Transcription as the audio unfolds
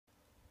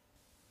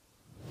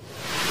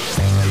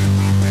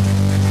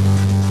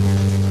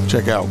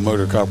check out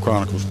Motor Cop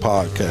Chronicles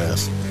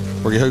podcast,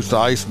 where your host, the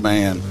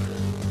Iceman,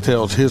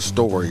 tells his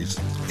stories,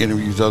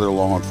 interviews other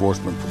law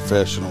enforcement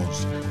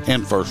professionals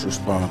and first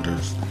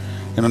responders.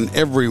 And on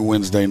every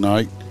Wednesday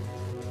night,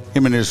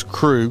 him and his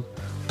crew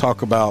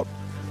talk about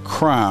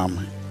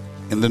crime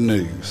in the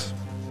news.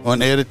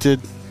 Unedited,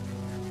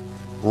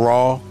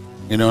 raw,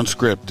 and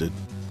unscripted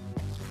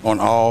on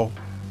all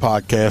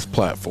podcast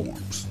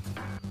platforms.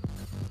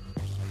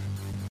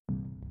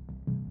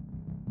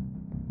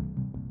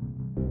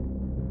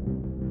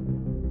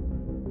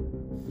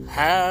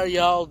 How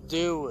y'all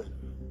doing?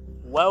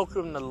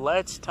 Welcome to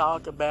Let's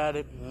Talk About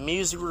It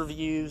Music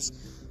Reviews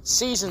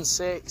Season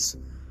 6.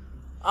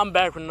 I'm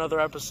back with another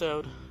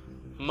episode.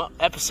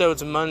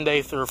 Episodes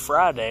Monday through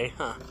Friday.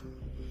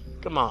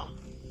 Come on.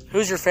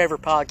 Who's your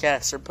favorite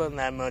podcaster putting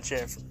that much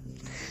effort?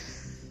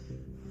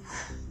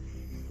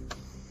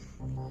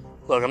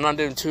 Look, I'm not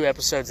doing 2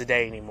 episodes a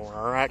day anymore,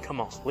 alright? Come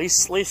on. At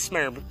least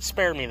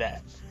spare me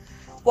that.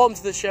 Welcome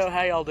to the show.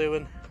 How y'all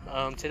doing?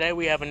 Today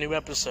we have a new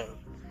episode.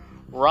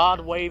 Rod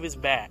Wave is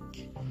back.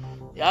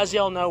 As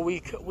y'all know,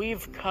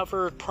 we've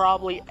covered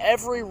probably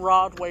every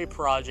Rod Wave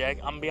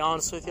project. I'm gonna be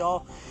honest with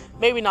y'all.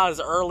 Maybe not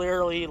as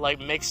early like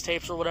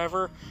mixtapes or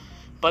whatever,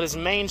 but his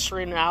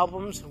mainstream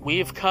albums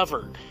we've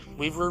covered.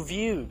 We've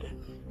reviewed.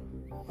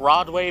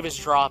 Rod Wave is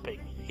dropping.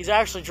 He's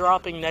actually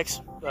dropping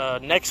next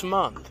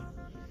month.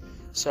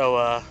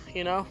 So,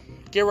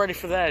 get ready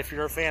for that if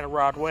you're a fan of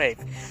Rod Wave.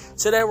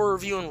 Today we're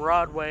reviewing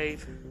Rod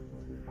Wave.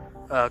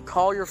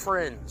 Call Your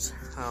Friends.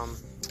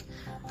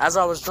 As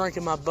I was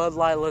drinking my Bud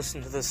Light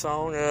listening to this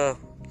song,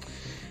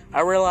 I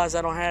realized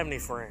I don't have any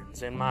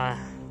friends, and my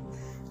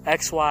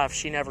ex-wife,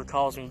 she never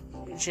calls me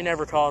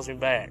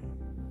back.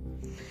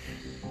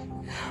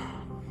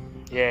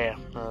 Yeah,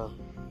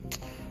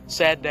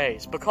 sad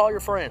days. But call your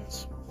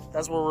friends.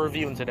 That's what we're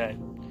reviewing today.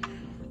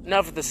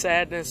 Enough of the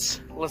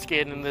sadness. Let's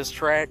get into this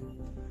track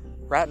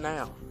right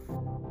now.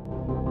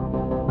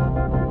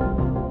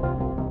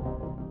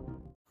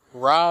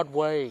 Rod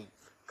Wave,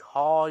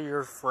 Call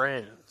Your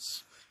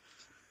Friends.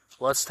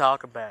 Let's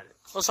talk about it.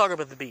 Let's talk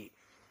about the beat.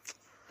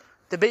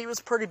 The beat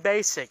was pretty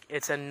basic.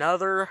 It's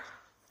another,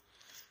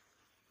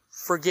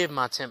 forgive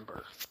my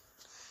temper,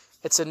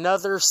 it's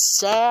another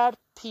sad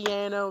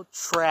piano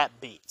trap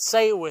beat.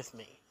 Say it with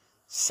me.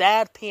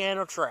 Sad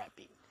piano trap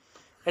beat.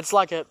 It's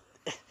like I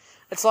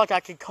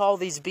could call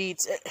these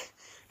beats,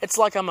 it's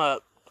like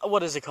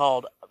what is it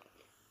called?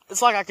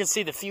 It's like I can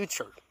see the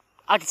future.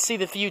 I can see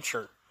the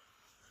future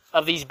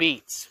of these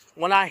beats.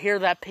 When I hear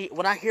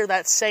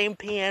that same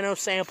piano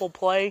sample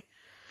play,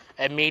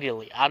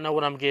 immediately, I know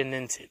what I'm getting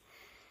into.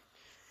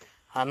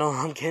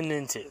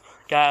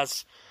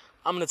 Guys,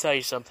 I'm going to tell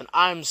you something.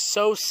 I'm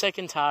so sick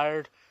and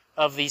tired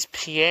of these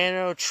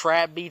piano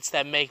trap beats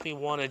that make me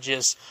want to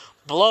just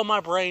blow my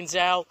brains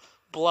out,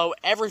 blow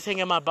everything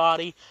in my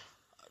body.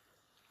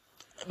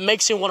 It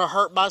makes me want to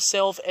hurt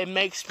myself. It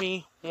makes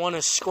me want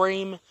to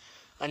scream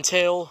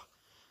until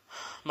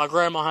my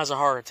grandma has a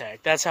heart attack.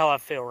 That's how I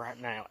feel right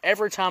now.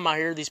 Every time I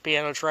hear these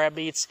piano trap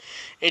beats,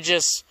 it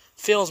just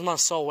fills my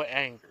soul with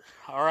anger.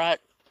 Alright?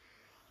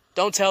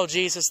 Don't tell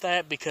Jesus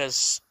that,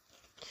 because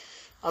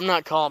I'm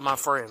not calling my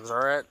friends,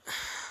 alright?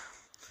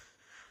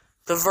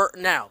 I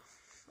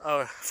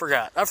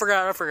forgot.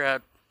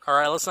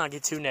 Alright, let's not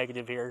get too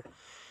negative here.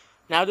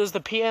 Now, does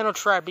the piano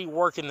trap beat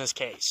work in this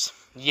case?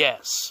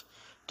 Yes.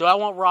 Do I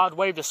want Rod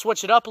Wave to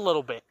switch it up a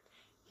little bit?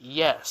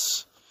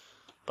 Yes.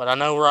 But I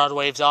know Rod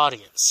Wave's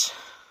audience.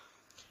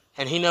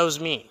 And he knows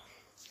me.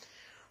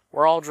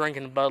 We're all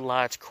drinking Bud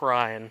Lights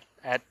crying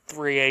at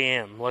 3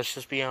 a.m. Let's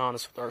just be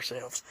honest with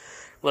ourselves.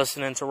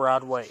 Listening to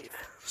Rod Wave.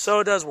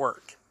 So it does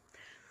work.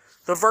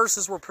 The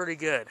verses were pretty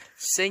good.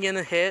 Singing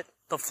a hit.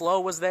 The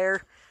flow was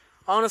there.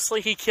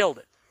 Honestly, he killed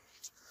it.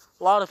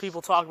 A lot of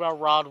people talk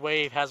about Rod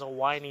Wave has a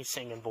whiny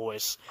singing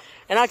voice.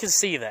 And I can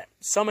see that.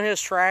 Some of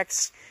his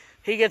tracks,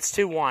 he gets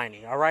too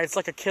whiny. Alright? It's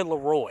like a Kid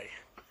Leroy.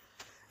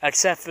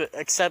 Except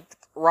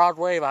Rod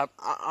Wave,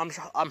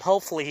 I'm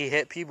hopefully he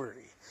hit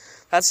puberty.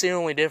 That's the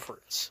only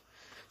difference.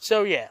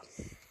 So yeah.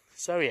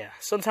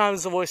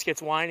 Sometimes the voice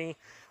gets whiny,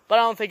 but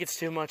I don't think it's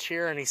too much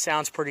here, and he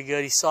sounds pretty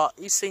good. He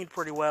sings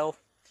pretty well.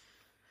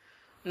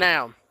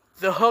 Now,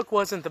 the hook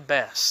wasn't the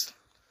best.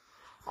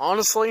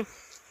 Honestly,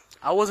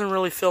 I wasn't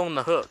really feeling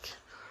the hook.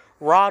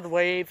 Rod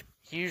Wave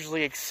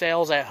usually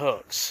excels at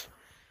hooks.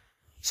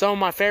 Some of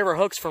my favorite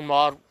hooks from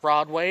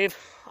Rod Wave,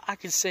 I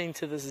can sing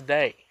to this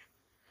day.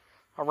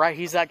 Alright,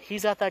 he's at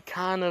that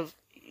kind of,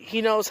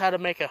 he knows how to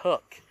make a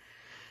hook.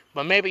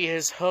 But maybe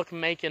his hook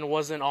making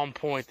wasn't on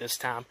point this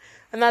time.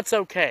 And that's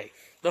okay.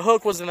 The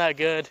hook wasn't that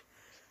good.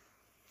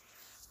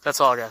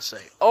 That's all I gotta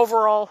say.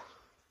 Overall,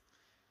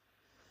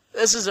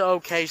 this is an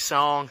okay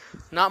song.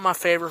 Not my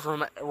favorite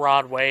from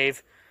Rod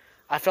Wave.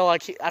 I feel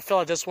like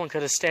this one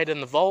could have stayed in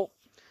the vault.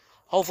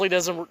 Hopefully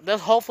this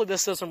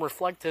doesn't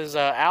reflect his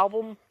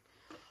album.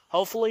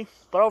 Hopefully.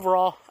 But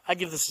overall, I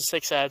give this a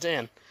 6 out of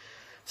 10.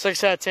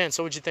 6 out of 10.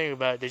 So what'd you think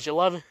about it? Did you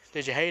love it?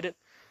 Did you hate it?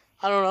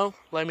 I don't know.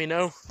 Let me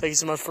know. Thank you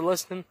so much for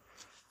listening.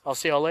 I'll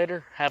see y'all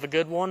later. Have a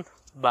good one.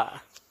 Bye.